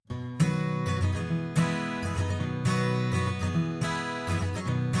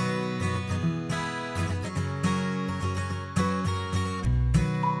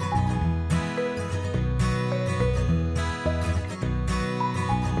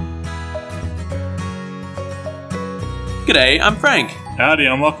G'day, I'm Frank. Howdy,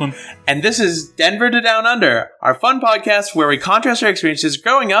 I'm Lachlan. And this is Denver to Down Under, our fun podcast where we contrast our experiences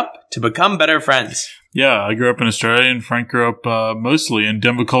growing up to become better friends. Yeah, I grew up in Australia and Frank grew up mostly in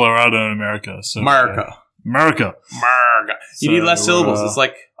Denver, Colorado in America. So, America. America. You need less syllables. It's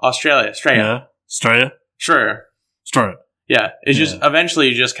like Australia. Yeah. Australia. Sure. Australia. Yeah. It's just, eventually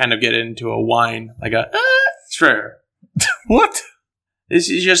you just kind of get into a whine, like a, sure. What? It's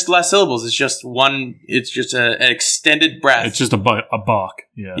just less syllables. It's just one, it's just an extended breath. It's just a bark.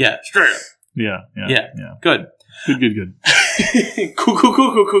 Yeah. Yeah. Sure. Yeah. Good. Good.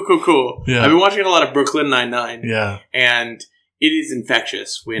 Cool. Yeah. I've been watching a lot of Brooklyn Nine-Nine. Yeah. And it is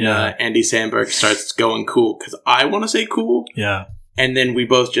infectious when Andy Samberg starts going cool. Because I want to say cool. Yeah. And then we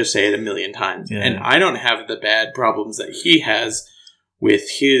both just say it a million times. Yeah. And I don't have the bad problems that he has with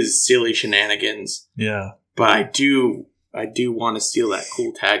his silly shenanigans. Yeah. But I do want to steal that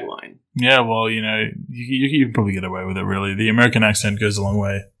cool tagline. Yeah, well, you know, you can probably get away with it, really. The American accent goes a long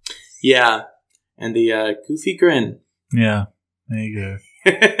way. Yeah. And the goofy grin. Yeah. There you go.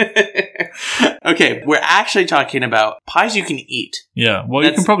 Okay, we're actually talking about pies you can eat. Yeah, well,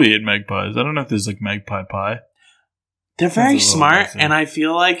 you can probably eat magpies. I don't know if there's, like, magpie pie. They're very smart, and I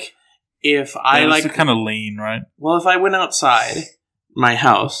feel like if I, like... It's kind of lean, right? Well, if I went outside my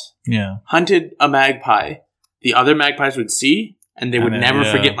house, hunted a magpie, the other magpies would see, and they would never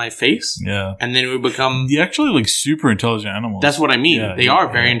forget my face. Yeah. And then it would become... They're actually, like, super intelligent animals. That's what I mean. They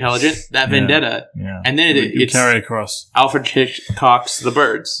are very intelligent. That vendetta. Yeah. And then it's... carry across. Alfred Hitchcock's The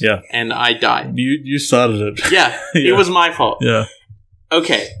Birds. Yeah. And I died. You started it. Yeah. It was my fault. Yeah.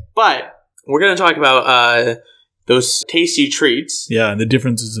 Okay. But we're going to talk about those tasty treats. Yeah, and the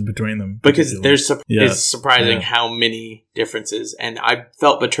differences between them. Because it's surprising how many differences. And I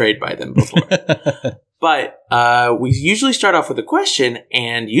felt betrayed by them before. But we usually start off with a question,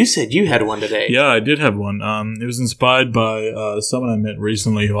 and you said you had one today. Yeah, I did have one. It was inspired by someone I met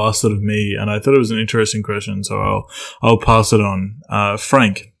recently who asked it of me, and I thought it was an interesting question, so I'll pass it on.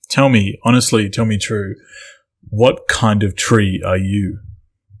 Frank, tell me true, what kind of tree are you?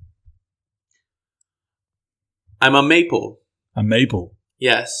 I'm a maple. A maple?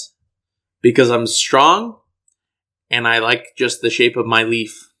 Yes. Because I'm strong, and I like just the shape of my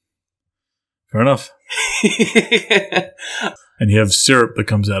leaf. Fair enough. And you have syrup that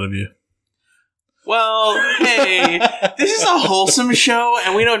comes out of you. Well, hey, this is a wholesome show,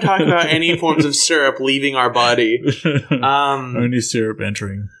 and we don't talk about any forms of syrup leaving our body. Only syrup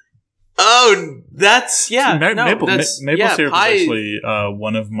entering. Oh, that's maple syrup is actually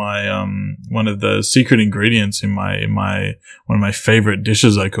one of the secret ingredients in one of my favorite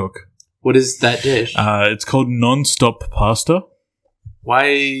dishes I cook. What is that dish? It's called non-stop pasta. Why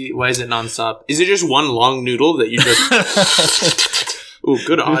is it nonstop? Is it just one long noodle that you just... Ooh,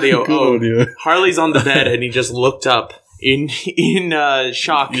 good audio. Audio. Harley's on the bed and he just looked up in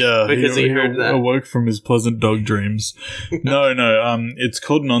shock because he heard that. Awoke from his pleasant dog dreams. No. It's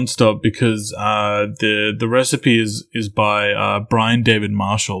called Nonstop because the recipe is by Brian David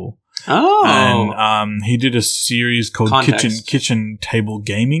Marshall. Oh. And he did a series called Kitchen Table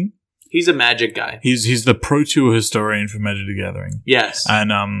Gaming. He's a Magic guy. He's the Pro Tour historian for Magic the Gathering. Yes. And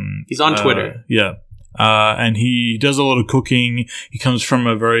he's on Twitter. Yeah. And he does a lot of cooking. He comes from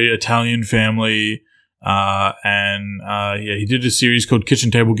a very Italian family. He did a series called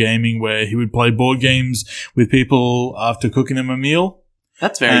Kitchen Table Gaming where he would play board games with people after cooking them a meal.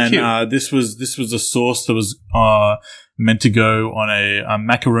 That's very cute. This was a sauce that was meant to go on a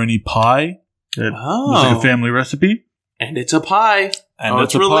macaroni pie. It was like a family recipe. And it's a pie. And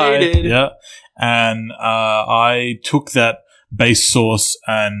it's related. Yeah. And I took that base sauce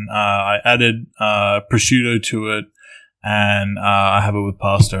and I added prosciutto to it, and I have it with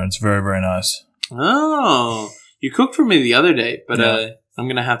pasta, and it's very, very nice. Oh, you cooked for me the other day, but I'm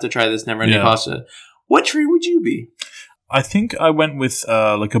going to have to try this never-ending pasta. What tree would you be? I think I went with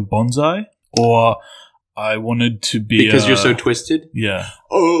like a bonsai, or I wanted to be... Because you're so twisted? Yeah.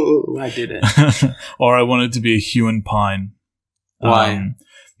 Oh, I did it. Or I wanted to be a Huon pine. Why?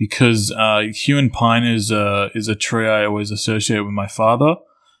 Because Huon pine is a tree I always associate with my father.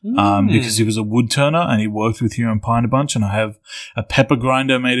 Because he was a wood turner and he worked with Huon pine a bunch, and I have a pepper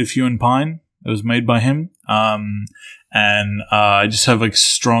grinder made of Huon pine. It was made by him. And I just have like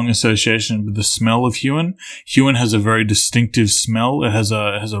strong association with the smell of Huon. Huon has a very distinctive smell. It has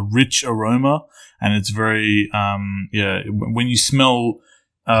a rich aroma, and it's very when you smell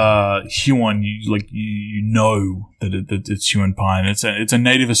Huon, you know that it's Huon pine. It's a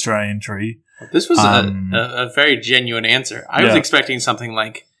native Australian tree. This was a very genuine answer. I was expecting something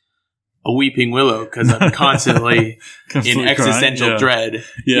like a weeping willow because I'm constantly in existential dread.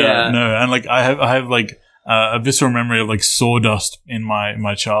 Yeah, no, and like I have like a visceral memory of like sawdust in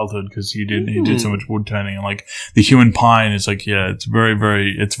my childhood because he did so much wood turning, and like the human pine is like, yeah, it's very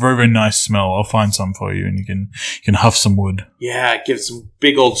very nice smell. I'll find some for you, and you can huff some wood. Yeah, give some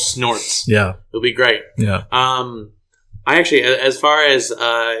big old snorts. Yeah, it'll be great. Yeah. I actually, as far as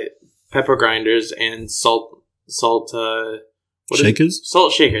pepper grinders and salt shakers,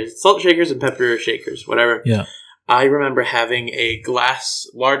 salt shakers and pepper shakers, whatever. Yeah. I remember having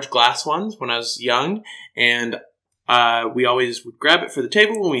large glass ones when I was young, and we always would grab it for the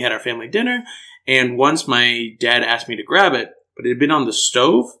table when we had our family dinner. And once my dad asked me to grab it, but it had been on the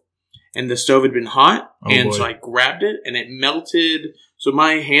stove, and the stove had been hot, so I grabbed it, and it melted. So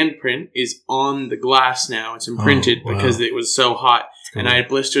my handprint is on the glass now. It's imprinted because it was so hot, and I had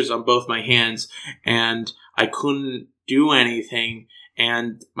blisters on both my hands, and I couldn't do anything.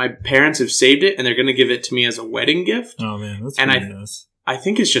 And my parents have saved it, and they're going to give it to me as a wedding gift. Oh, man, that's really nice. I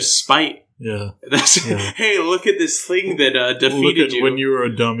think it's just spite. Yeah. Hey, look at this thing that defeated you. When you were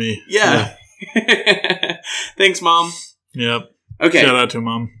a dummy. Yeah. Thanks, Mom. Yep. Okay. Shout out to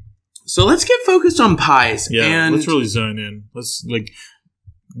Mom. So let's get focused on pies. Yeah, and let's really zone in. Let's,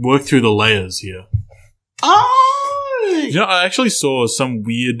 work through the layers here. Oh! I actually saw some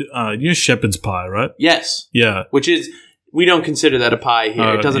weird, shepherd's pie, right? Yes. Yeah. Which is... We don't consider that a pie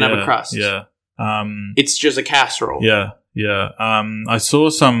here. It doesn't have a crust. Yeah. It's just a casserole. Yeah. Yeah. I saw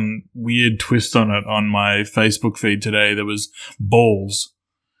some weird twist on it on my Facebook feed today. There was balls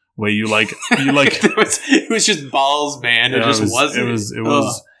where you it was just balls, man. It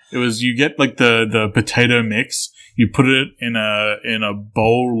was you get like the potato mix, you put it in a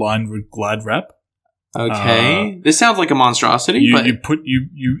bowl lined with Glad wrap. Okay, this sounds like a monstrosity. You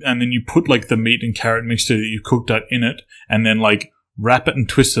and then you put like the meat and carrot mixture that you cooked up in it, and then like wrap it and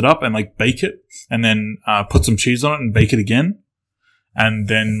twist it up and like bake it, and then put some cheese on it and bake it again, and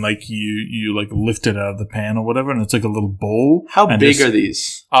then like you like lift it out of the pan or whatever, and it's like a little ball. How big are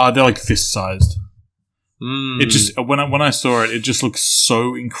these? They're like fist sized. It just when I saw it, it just looked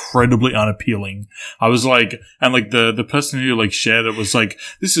so incredibly unappealing. I was like, and like the person who like shared it was like,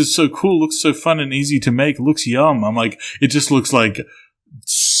 "This is so cool, looks so fun and easy to make, looks yum." I'm like, it just looks like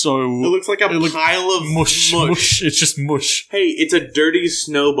so. It looks like a pile of mush. It's just mush. Hey, it's a dirty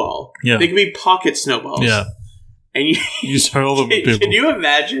snowball. Yeah, they can be pocket snowballs. Yeah, and you just hurl them. Can you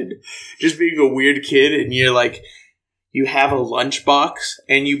imagine just being a weird kid and you're like, you have a lunchbox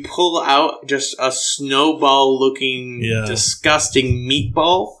and you pull out just a snowball-looking, disgusting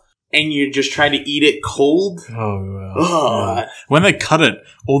meatball, and you just try to eat it cold. Oh, wow. Yeah. When they cut it,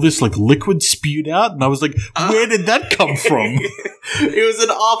 all this like liquid spewed out, and I was like, "Where did that come from?" It was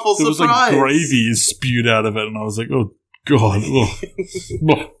an awful surprise. It was like gravy spewed out of it, and I was like, "Oh God."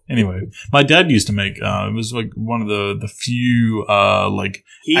 Anyway, my dad used to make. It was like one of the few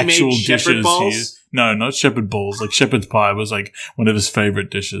he actual made shepherd dishes. Balls? No, not shepherd balls. Like shepherd's pie was like one of his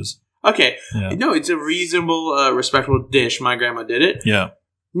favorite dishes. Okay, no, it's a reasonable, respectable dish. My grandma did it. Yeah,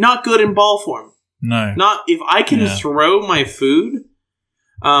 not good in ball form. No, not if I can throw my food,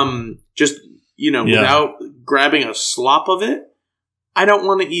 without grabbing a slop of it. I don't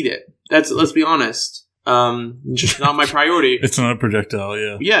want to eat it. Let's be honest. Just not my priority. It's not a projectile,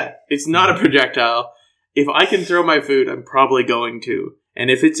 yeah. Yeah, it's not a projectile. If I can throw my food, I'm probably going to. And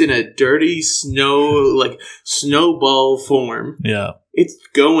if it's in a dirty snowball form, it's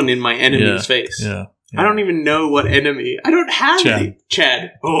going in my enemy's face. Yeah. I don't even know what enemy. I don't have any.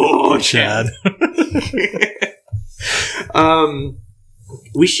 Chad. Oh, Chad.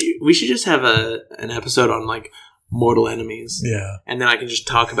 We should just have an episode on like mortal enemies. Yeah. And then I can just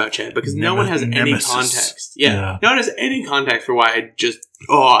talk about Chad because no one has any context. Yeah. No one has any context for why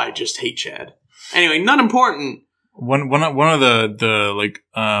I just hate Chad. Anyway, not important. One of the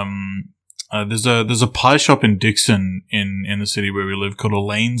there's a pie shop in Dixon in the city where we live called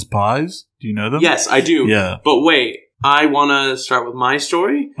Elaine's Pies. Do you know them? Yes, I do. Yeah. But wait, I want to start with my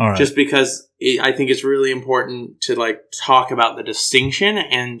story. All right. Just because I think it's really important to like talk about the distinction,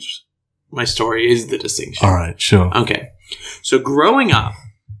 and my story is the distinction. All right, sure. Okay. So growing up,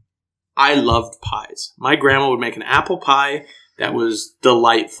 I loved pies. My grandma would make an apple pie that was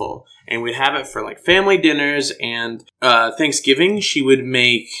delightful. And we'd have it for like family dinners, and Thanksgiving she would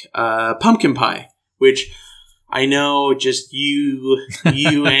make pumpkin pie, which I know just you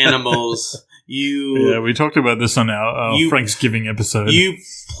animals, Yeah, we talked about this on our Thanksgiving episode. You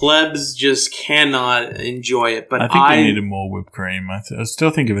plebs just cannot enjoy it. But I think we needed more whipped cream. I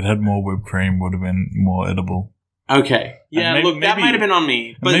still think if it had more whipped cream, would have been more edible. Okay. Yeah, And look, that might have been on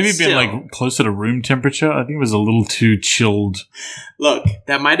me. But Maybe still, been like closer to room temperature. I think it was a little too chilled. look,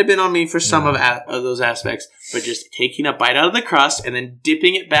 that might have been on me for some of those aspects. But just taking a bite out of the crust and then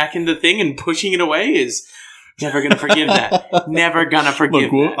dipping it back in the thing and pushing it away is never going to forgive that. Never going to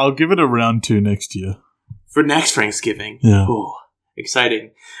forgive that. I'll give it a round 2 next year. For next Thanksgiving. Yeah. Ooh,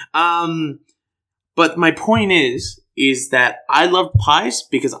 exciting. But my point is that I love pies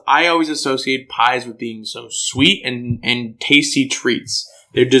because I always associate pies with being so sweet and tasty treats.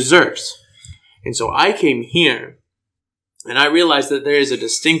 They're desserts. And so I came here and I realized that there is a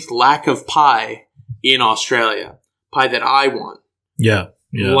distinct lack of pie in Australia. Pie that I want. Yeah.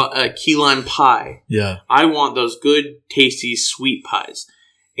 Yeah. Key lime pie. Yeah. I want those good, tasty, sweet pies.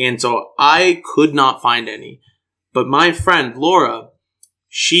 And so I could not find any. But my friend Laura,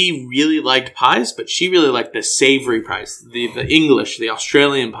 she really liked pies, but she really liked the savory pies, the English, the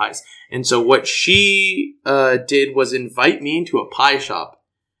Australian pies. And so what she did was invite me into a pie shop.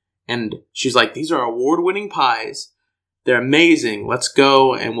 And she's like, these are award-winning pies. They're amazing. Let's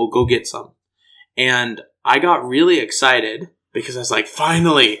go and we'll go get some. And I got really excited because I was like,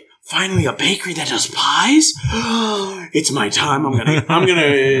 finally a bakery that does pies? It's my time.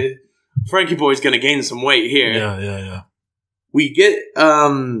 Frankie Boy's gonna gain some weight here. Yeah. We get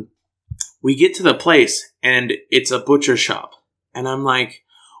to the place and it's a butcher shop. And I'm like,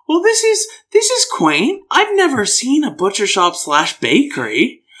 well, this is quaint. I've never seen a butcher shop /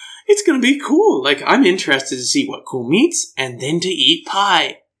 bakery. It's gonna be cool. Like, I'm interested to see what cool meats and then to eat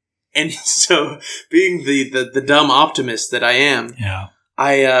pie. And so, being the dumb optimist that I am, yeah.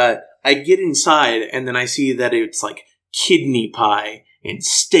 I get inside and then I see that it's like kidney pie and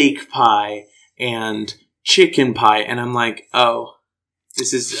steak pie and chicken pie, and I'm like, oh,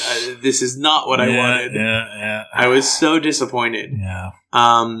 this is not what I wanted. Yeah. I was so disappointed. Yeah.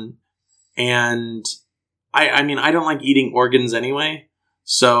 And I mean, I don't like eating organs anyway.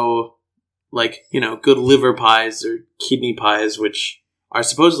 So, like, good liver pies or kidney pies, which are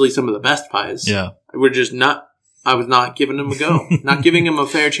supposedly some of the best pies. Yeah. I was not giving them a go. Not giving them a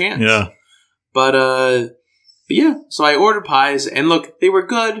fair chance. Yeah. But yeah, so I ordered pies, and look, they were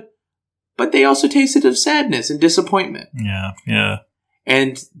good, but they also tasted of sadness and disappointment. Yeah.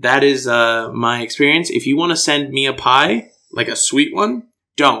 And that is my experience. If you want to send me a pie, like a sweet one,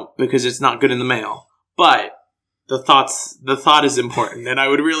 don't, because it's not good in the mail. But the thought is important, and I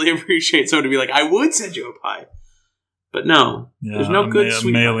would really appreciate someone to be like, I would send you a pie. But no, there's no good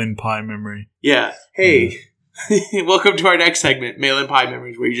sweet mail-in pie memory. Yeah. Hey, welcome to our next segment, mail-in pie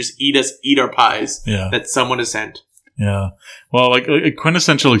memories, where you just eat our pies that someone has sent. Yeah. Well, like a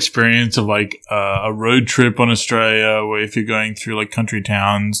quintessential experience of like a road trip on Australia, where if you're going through like country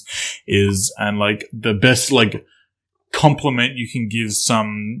towns and like the best like compliment you can give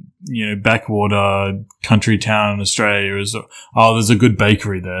some, backwater country town in Australia is, oh, there's a good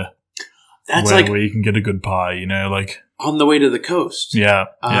bakery there. That's where you can get a good pie, like on the way to the coast. Yeah.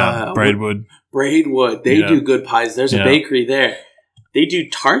 Braidwood. They do good pies. There's a bakery there. They do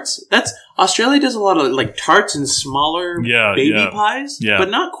tarts. Australia does a lot of like tarts and smaller baby pies, but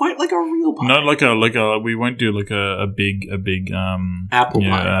not quite like a real pie. Not like we won't do like a big apple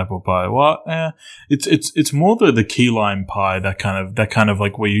pie. Apple pie. Well, it's more the key lime pie, that kind of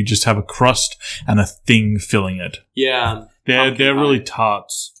like where you just have a crust and a thing filling it. Yeah, they're really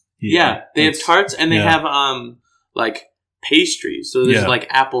tarts. Yeah, they have tarts and they have like pastries. So there's like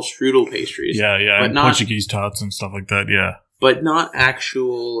apple strudel pastries. Yeah, but and Portuguese tarts and stuff like that. Yeah, but not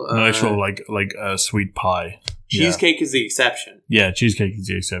actual. like sweet pie. Cheesecake is the exception. Yeah, cheesecake is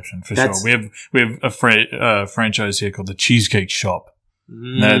the exception for sure. We have a franchise here called the Cheesecake Shop.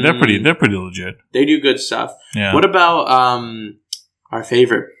 They're pretty legit. They do good stuff. Yeah. What about our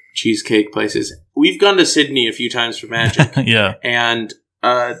favorite cheesecake places? We've gone to Sydney a few times for Magic. Yeah, and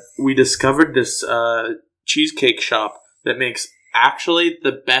we discovered this cheesecake shop that makes actually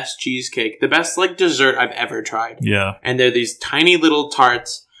the best cheesecake, the best like dessert I've ever tried. Yeah. And they're these tiny little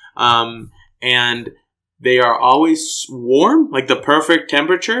tarts, and they are always warm, like the perfect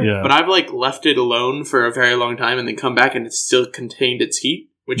temperature. Yeah. But I've like left it alone for a very long time and then come back and it's still contained its heat,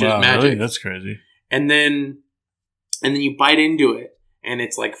 which is magic. Really? That's crazy. And then you bite into it and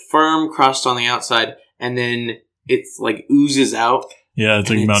it's like firm crust on the outside and then it's like oozes out. Yeah, it's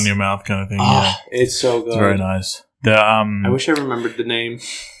like melt in your mouth kind of thing. It's so good. It's very nice. I wish I remembered the name.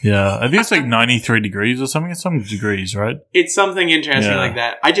 Yeah, I think it's like 93 degrees or something. It's some degrees, right? It's something interesting like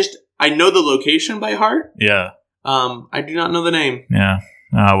that. I know the location by heart. Yeah. I do not know the name. Yeah.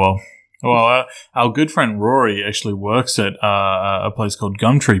 Well, our good friend Rory actually works at a place called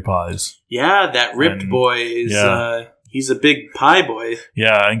Gumtree Pies. Yeah, that ripped boy is. He's a big pie boy.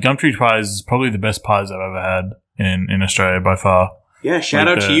 Yeah, and Gumtree Pies is probably the best pies I've ever had in Australia by far. Yeah, shout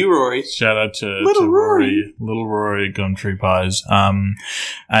out to you, Rory. Shout out to Little Rory. Little Rory Gumtree Pies.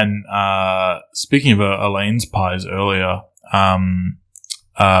 And speaking of Elaine's pies earlier,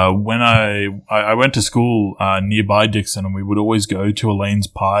 when I went to school nearby Dixon, and we would always go to Elaine's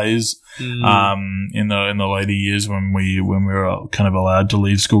Pies in the later years when we were kind of allowed to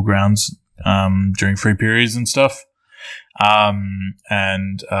leave school grounds during free periods and stuff.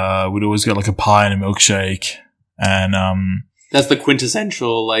 And we'd always get like a pie and a milkshake, and that's the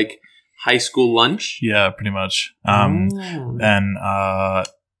quintessential like high school lunch. Yeah, pretty much. And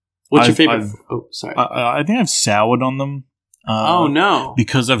what's your favorite? Sorry. I think I've soured on them. Oh no!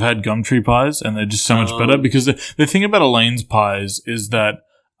 Because I've had Gumtree pies and they're just so much better. Because the thing about Elaine's pies is that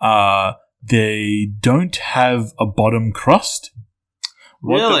they don't have a bottom crust.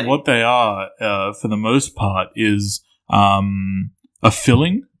 Really? What they are, for the most part, is a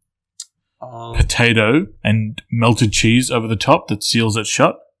filling, potato, and melted cheese over the top that seals it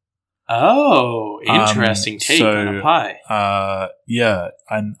shut. Oh, interesting take on a pie. Yeah,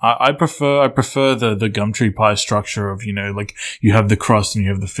 and I prefer the Gumtree pie structure of, you know, like you have the crust and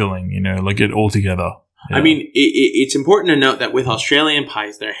you have the filling, you know, like it all together. Yeah. I mean, it's important to note that with Australian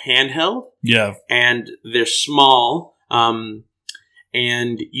pies, they're handheld. Yeah, and they're small.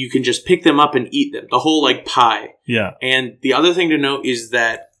 And you can just pick them up and eat them, the whole like pie. Yeah. And the other thing to note is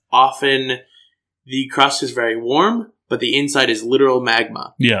that often the crust is very warm, but the inside is literal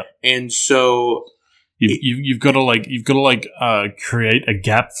magma. Yeah. And so you've got to create a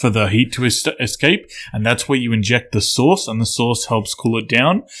gap for the heat to escape, and that's where you inject the sauce, and the sauce helps cool it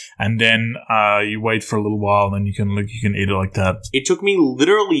down, and then you wait for a little while, and then you can eat it like that. It took me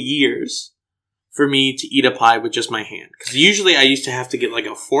literally years for me to eat a pie with just my hand. Because usually I used to have to get like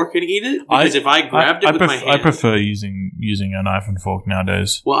a fork and eat it. Because if I grabbed it with my hand... I prefer using a knife and fork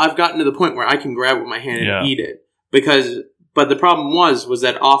nowadays. Well, I've gotten to the point where I can grab it with my hand and eat it. But the problem was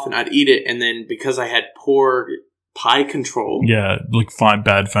that often I'd eat it, and then because I had poor pie control... Yeah, like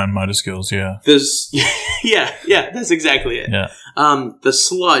bad fine motor skills, yeah. Yeah, that's exactly it. Yeah. The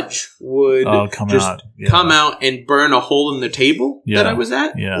sludge would come out and burn a hole in the table that I was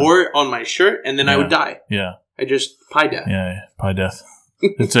at, or on my shirt, and then I would die. Yeah. I just pie death. Yeah, pie death.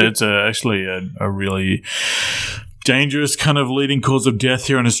 It's actually a really dangerous kind of leading cause of death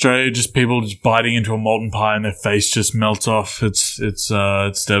here in Australia. Just people just biting into a molten pie and their face just melts off. It's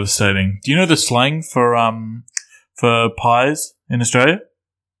devastating. Do you know the slang for pies in Australia?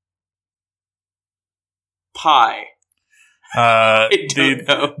 Pie. I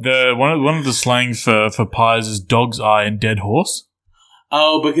don't know. One of the slangs for pies is dog's eye and dead horse.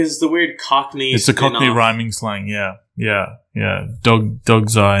 Oh, because the weird Cockney. It's a Cockney rhyming slang. Yeah.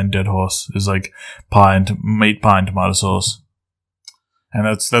 Dog's eye and dead horse is like meat pie and tomato sauce, and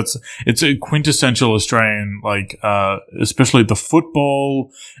it's a quintessential Australian, like especially the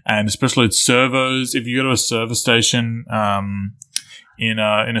football and especially at servos. If you go to a servo station, in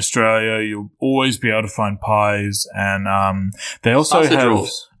Australia, you'll always be able to find pies, and they also sausage have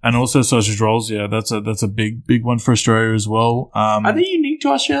rolls. And also sausage rolls. Yeah, that's a big one for Australia as well. Are they unique to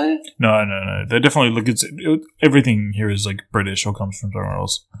Australia? No. They definitely everything here is like British or comes from somewhere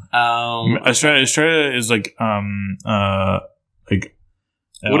else. Australia is like what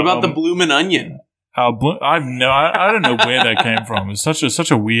about the bloomin' onion? I don't know where that came from. It's such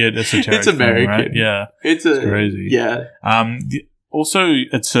a weird esoteric. It's American, thing, right? Yeah, it's crazy. Yeah. Also,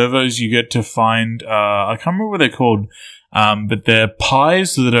 at servos, you get to find, I can't remember what they're called, but they're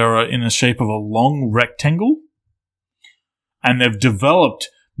pies that are in the shape of a long rectangle. And they've developed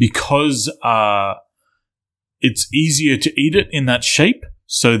because it's easier to eat it in that shape,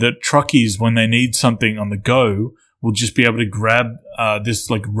 so that truckies, when they need something on the go, will just be able to grab this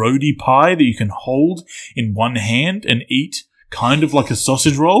like roadie pie that you can hold in one hand and eat kind of like a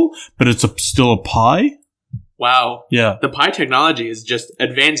sausage roll, but it's still a pie. Wow. Yeah. The pie technology is just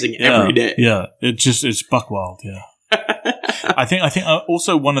advancing every day. Yeah. It's buck wild. Yeah. I think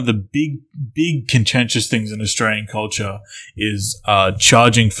also one of the big contentious things in Australian culture is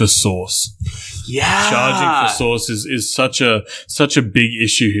charging for sauce. Yeah. Charging for sauce is such a big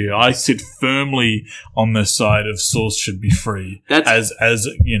issue here. I sit firmly on the side of sauce should be free. As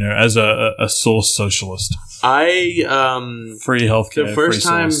you know, as a sauce socialist. Free healthcare. The first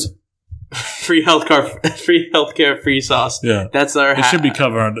time sauce. Free healthcare, free sauce. Yeah. That's our It should be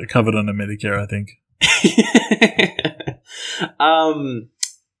covered under Medicare, I think.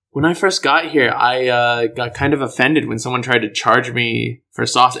 When I first got here, I got kind of offended when someone tried to charge me for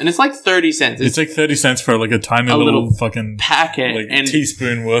sauce, and it's like 30 cents. It's like 30 cents for like a tiny little fucking packet, like and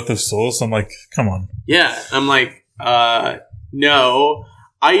teaspoon worth of sauce. I'm like, come on. Yeah, I'm like, no.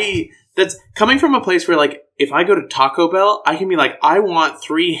 That's coming from a place where like if I go to Taco Bell, I can be like, I want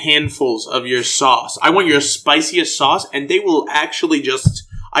 3 handfuls of your sauce. I want your spiciest sauce, and they will actually just,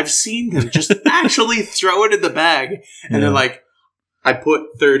 I've seen them just actually throw it in the bag, and they're like, I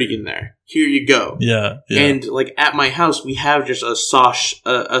put 30 in there. Here you go. Yeah. And like at my house, we have just a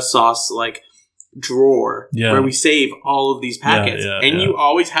sauce like drawer where we save all of these packets, you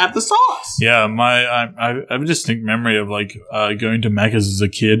always have the sauce. Yeah, I have a distinct memory of like going to Macca's as a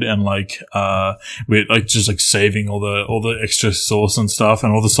kid and like we like just like saving all the extra sauce and stuff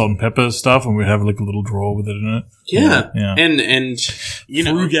and all the salt and pepper stuff, and we'd have like a little drawer with it in it. Yeah. And you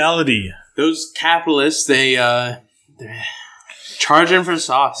know, frugality. Those capitalists, they're charging for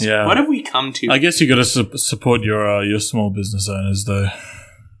sauce. Yeah. What have we come to? I guess you got to support your small business owners, though.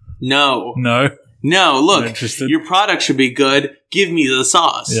 No. Look, your product should be good. Give me the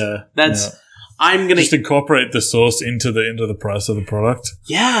sauce. Yeah, I'm gonna just incorporate the sauce into the price of the product.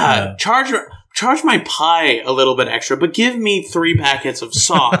 Yeah. Charge my pie a little bit extra, but give me 3 packets of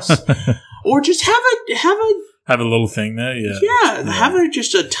sauce, or just have a little thing there. Have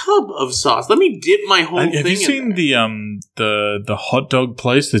just a tub of sauce. Let me dip my whole thing. Have you seen the hot dog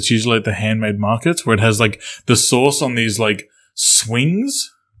place that's usually at the handmade markets where it has like the sauce on these like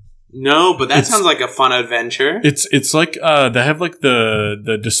swings? No, but that sounds like a fun adventure. It's like they have like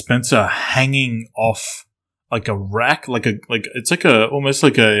the dispenser hanging off like a rack, it's like almost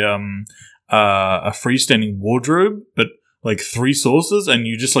like a freestanding wardrobe, but like 3 sauces, and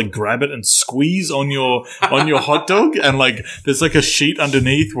you just like grab it and squeeze on your hot dog, and like there's like a sheet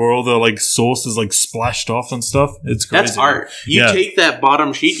underneath where all the like sauce is like splashed off and stuff. It's crazy. That's art. You take that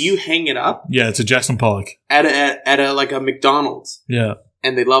bottom sheet, you hang it up. Yeah, it's a Jackson Pollock at a like a McDonald's. Yeah.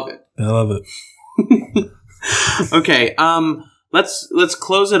 And they love it. They love it. Okay, let's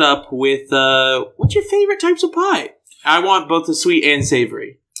close it up with what's your favorite types of pie? I want both the sweet and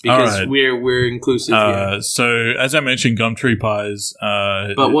savory because we're inclusive here. So as I mentioned, Gumtree pies.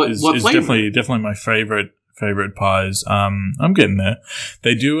 But what is flavor? definitely my favorite pies. I'm getting there.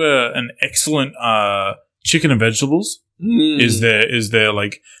 They do an excellent chicken and vegetables. Is their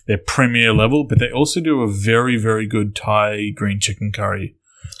like their premier level, but they also do a very, very good Thai green chicken curry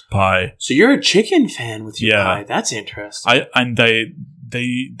pie. So you're a chicken fan with your pie. That's interesting.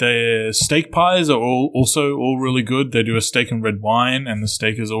 Their steak pies are also all really good. They do a steak and red wine, and the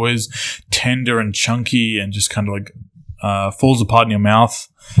steak is always tender and chunky and just kind of like falls apart in your mouth.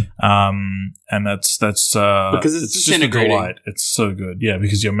 And that's because it's disintegrating. Just a delight. It's so good. Yeah,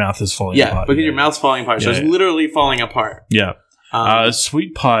 because your mouth is falling apart. Yeah, because your mouth's falling apart. So it's literally falling apart. Yeah.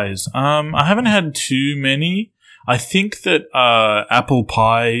 Sweet pies. I haven't had too many. I think that apple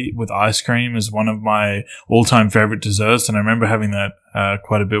pie with ice cream is one of my all-time favorite desserts, and I remember having that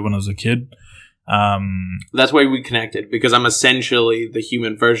quite a bit when I was a kid. That's why we connected, because I'm essentially the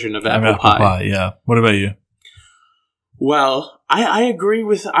human version of apple pie. Yeah. What about you? Well, I agree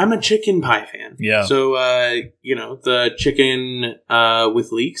with... I'm a chicken pie fan. Yeah. So, the chicken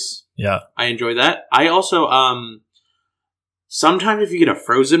with leeks. Yeah. I enjoy that. I also... sometimes if you get a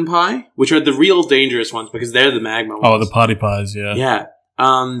frozen pie, which are the real dangerous ones because they're the magma ones. Oh, the party pies, yeah. Yeah.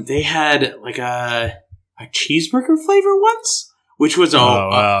 They had like a cheeseburger flavor once, which was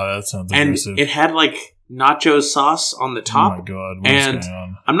wow, that sounds aggressive. And it had like nacho sauce on the top. Oh my god, what's going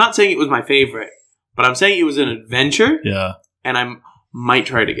on? I'm not saying it was my favorite, but I'm saying it was an adventure. Yeah. And I might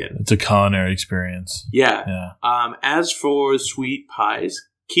try it again. It's a culinary experience. Yeah. Yeah. As for sweet pies,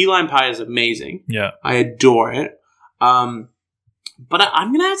 key lime pie is amazing. Yeah. I adore it. But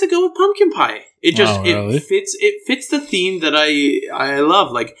I'm gonna have to go with pumpkin pie. It just it fits the theme that I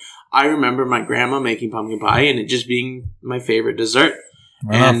love. Like I remember my grandma making pumpkin pie and it just being my favorite dessert.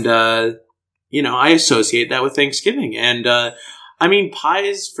 And I associate that with Thanksgiving. And I mean,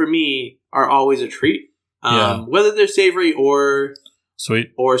 pies for me are always a treat. Whether they're savory or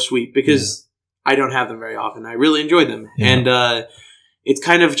sweet, because I don't have them very often. I really enjoy them. Yeah. And it's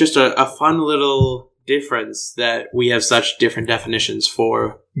kind of just a fun little difference that we have such different definitions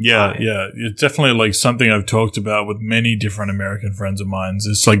for. Yeah. It's definitely like something I've talked about with many different American friends of mine.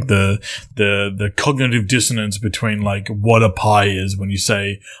 It's like the cognitive dissonance between like what a pie is when you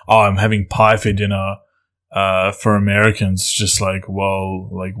say, "Oh, I'm having pie for dinner." For Americans, just like, well,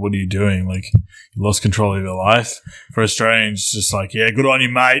 like, what are you doing? Like, you lost control of your life. For Australians, just like, yeah, good on you,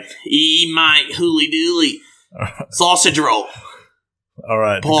 mate. Mate, hooly dooly. Sausage roll. All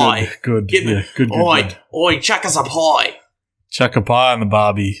right. Pie. Good. Good. Oi, chuck us a pie. Chuck a pie on the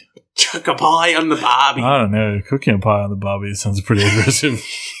barbie. Chuck a pie on the barbie. I don't know. Cooking a pie on the barbie sounds pretty aggressive.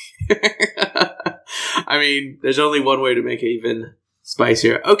 I mean, there's only one way to make it even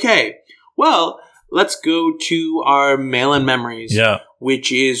spicier. Okay. Well, let's go to our mail-in memories. Yeah.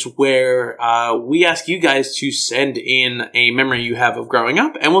 which is where we ask you guys to send in a memory you have of growing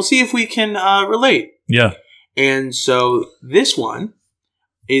up, and we'll see if we can relate. Yeah. And so this one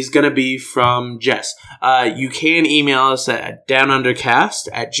is going to be from Jess. You can email us at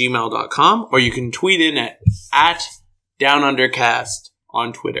downundercast@gmail.com, or you can tweet in at downundercast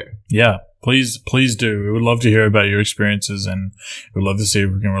on Twitter. Yeah, please do. We would love to hear about your experiences, and we'd love to see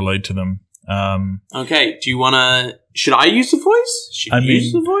if we can relate to them. Okay, do you want to... Should I use the voice?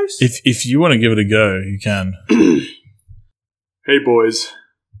 Use the voice? If you want to give it a go, you can. Hey, boys.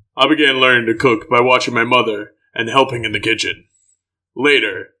 I began learning to cook by watching my mother and helping in the kitchen.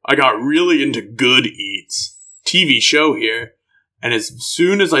 Later, I got really into Good Eats, TV show here, and as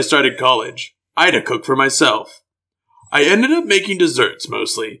soon as I started college, I had to cook for myself. I ended up making desserts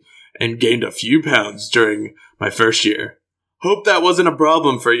mostly, and gained a few pounds during my first year. Hope that wasn't a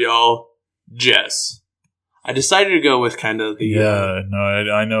problem for y'all. Jess. I decided to go with kind of the...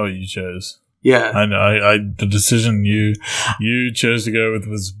 I know what you chose. Yeah. I know. The decision you chose to go with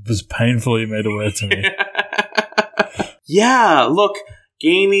was painfully made aware to me. Yeah, look,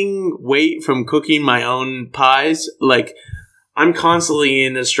 gaining weight from cooking my own pies, like, I'm constantly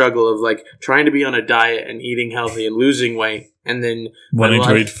in a struggle of, like, trying to be on a diet and eating healthy and losing weight, and then... wanting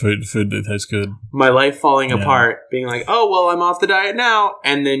to eat food that tastes good. My life falling apart, being like, oh, well, I'm off the diet now,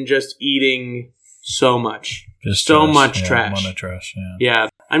 and then just eating so much. Just so much trash. A lot of trash, yeah.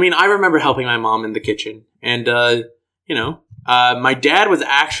 I mean, I remember helping my mom in the kitchen, and, my dad was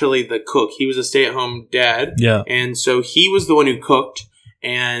actually the cook. He was a stay-at-home dad. Yeah. And so he was the one who cooked.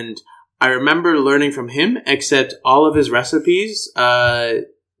 And I remember learning from him, except all of his recipes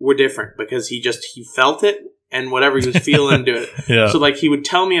were different because he felt it and whatever he was feeling do it. Yeah. So, like, he would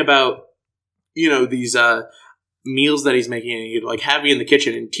tell me about, these meals that he's making, and he'd, like, have me in the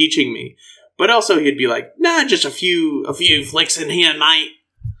kitchen and teaching me. But also he'd be like, nah, just a few flicks in here, mate.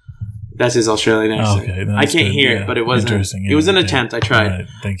 That's his Australian accent. Okay, I can't hear it, but it wasn't. Interesting. It was an attempt. I tried. Right,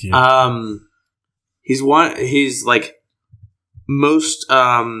 thank you. His like most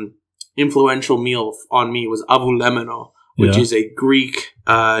influential meal on me was avoulemeno, which is a Greek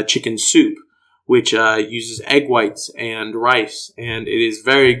chicken soup, which uses egg whites and rice, and it is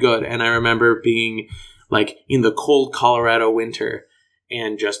very good. And I remember being like in the cold Colorado winter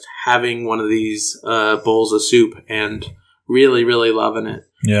and just having one of these bowls of soup and really, really loving it.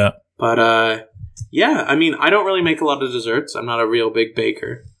 Yeah. But, I mean, I don't really make a lot of desserts. I'm not a real big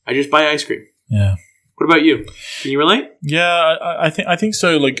baker. I just buy ice cream. Yeah. What about you? Can you relate? Yeah, I think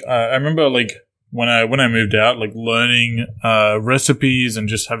so. Like, I remember, like, when I moved out, like, learning recipes and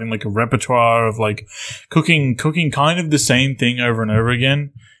just having, like, a repertoire of, like, cooking kind of the same thing over and over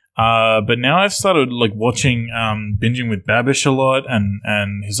again. But now I've started, like, watching Binging with Babish a lot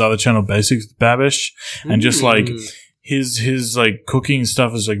and his other channel, Basics with Babish, and just, like... His like cooking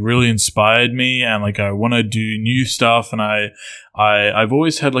stuff has like really inspired me, and like I want to do new stuff, and I've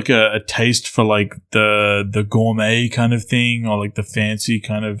always had like a taste for like the gourmet kind of thing, or like the fancy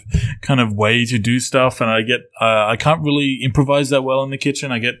kind of way to do stuff, and I can't really improvise that well in the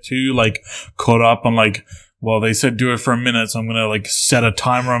kitchen. I get too like caught up on like, well, they said do it for a minute, so I'm gonna like set a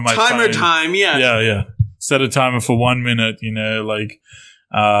timer on my phone. Time, yeah. Yeah. Set a timer for 1 minute, like.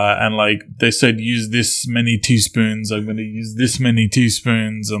 And like they said, use this many teaspoons. I'm going to use this many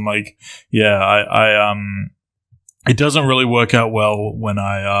teaspoons. And like, yeah, it doesn't really work out well when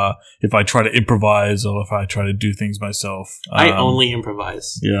if I try to improvise or if I try to do things myself. I only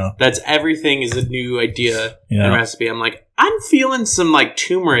improvise. Yeah. That's everything is a new idea and recipe. I'm like, I'm feeling some like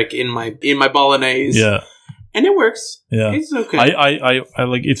turmeric in my bolognese. Yeah. And it works. Yeah. It's okay. I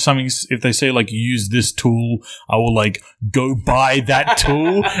like if they say like use this tool, I will like go buy that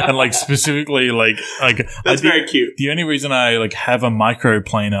tool and like specifically like that's very cute. The only reason I like have a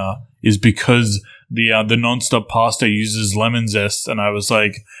microplaner is because the Nonstop pasta uses lemon zest, and I was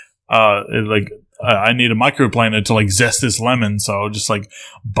like I need a microplaner to like zest this lemon, so I'll just like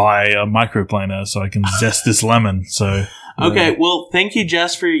buy a microplaner so I can zest this lemon. So okay, well, thank you,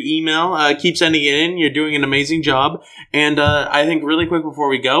 Jess, for your email. Keep sending it in. You're doing an amazing job. And I think really quick before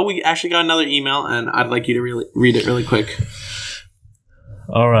we go, we actually got another email, and I'd like you to read it really quick.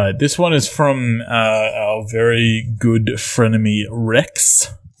 All right. This one is from our very good frenemy,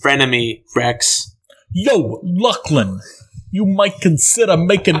 Rex. Frenemy, Rex. Yo, Lachlan, you might consider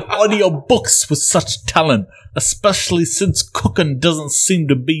making audiobooks with such talent, especially since cooking doesn't seem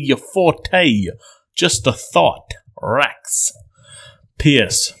to be your forte. Just a thought. Rex.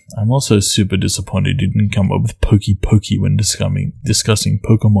 P.S. I'm also super disappointed you didn't come up with Pokey Pokey when discussing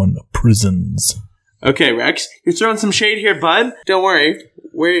Pokemon prisons. Okay, Rex, you're throwing some shade here, bud. Don't worry.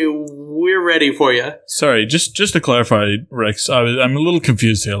 we're ready for you. Sorry, just to clarify, Rex, I'm a little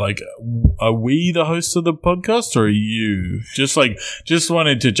confused here. Like, are we the hosts of the podcast, or are you? Just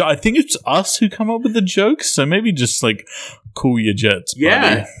wanted to. I think it's us who come up with the jokes, so maybe just like cool your jets.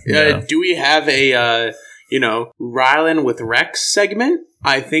 Yeah. Do we have a Rylan with Rex segment?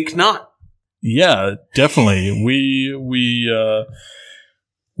 I think not. Yeah, definitely. We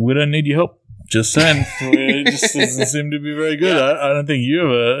don't need your help. Just saying, it just doesn't seem to be very good. Yeah. I don't think you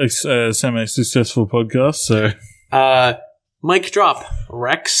have a semi-successful podcast, so... Mic drop,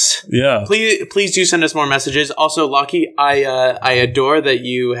 Rex. Yeah. Please do send us more messages. Also, Lockie, I adore that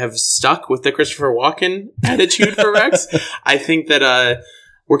you have stuck with the Christopher Walken attitude for Rex. I think that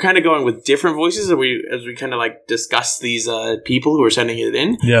we're kind of going with different voices as we kind of like discuss these people who are sending it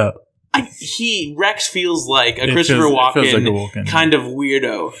in. Yeah. Rex feels like a Christopher Walken kind of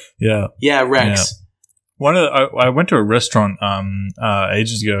weirdo. Yeah. Yeah, Rex. Yeah. I went to a restaurant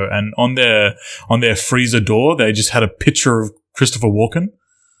ages ago, and on their freezer door they just had a picture of Christopher Walken.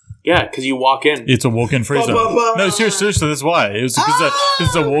 Yeah, because you walk in. It's a walk-in freezer. No, seriously, that's why. It was because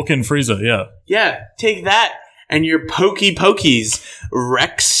it's a walk-in freezer. Yeah. Yeah, take that and your pokey pokies,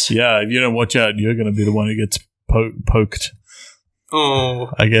 Rex. Yeah, if you don't watch out, you're going to be the one who gets poked. Oh,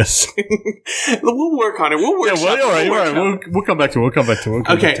 I guess we'll work on it. We'll work. Yeah, all right. We'll come back to it.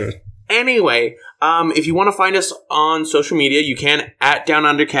 Okay. Anyway, if you want to find us on social media, you can at Down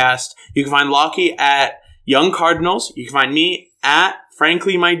Undercast. You can find Lockie at Young Cardinals. You can find me at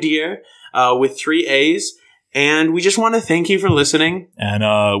Frankly My Dear with 3 A's. And we just want to thank you for listening. And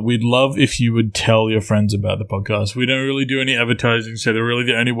we'd love if you would tell your friends about the podcast. We don't really do any advertising, so they're really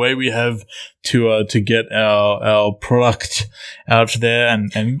the only way we have to get our product out there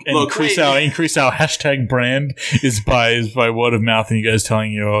and increase our hashtag brand is by word of mouth and you guys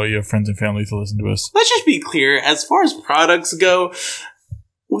telling your friends and family to listen to us. Let's just be clear, as far as products go,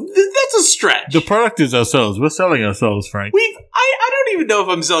 that's a stretch. The product is ourselves. We're selling ourselves, Frank. I don't even know if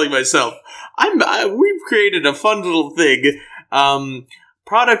I'm selling myself. We've created a fun little thing.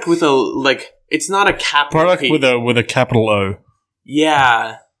 Product with it's not a capital product P. with a capital O.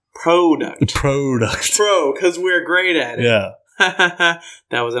 Yeah. Product. Pro, because we're great at it. Yeah.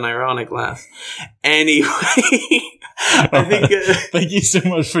 That was an ironic laugh. Anyway, I think. Thank you so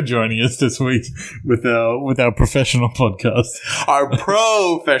much for joining us this week with our professional podcast. Our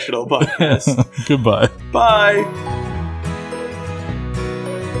professional podcast. Goodbye. Bye.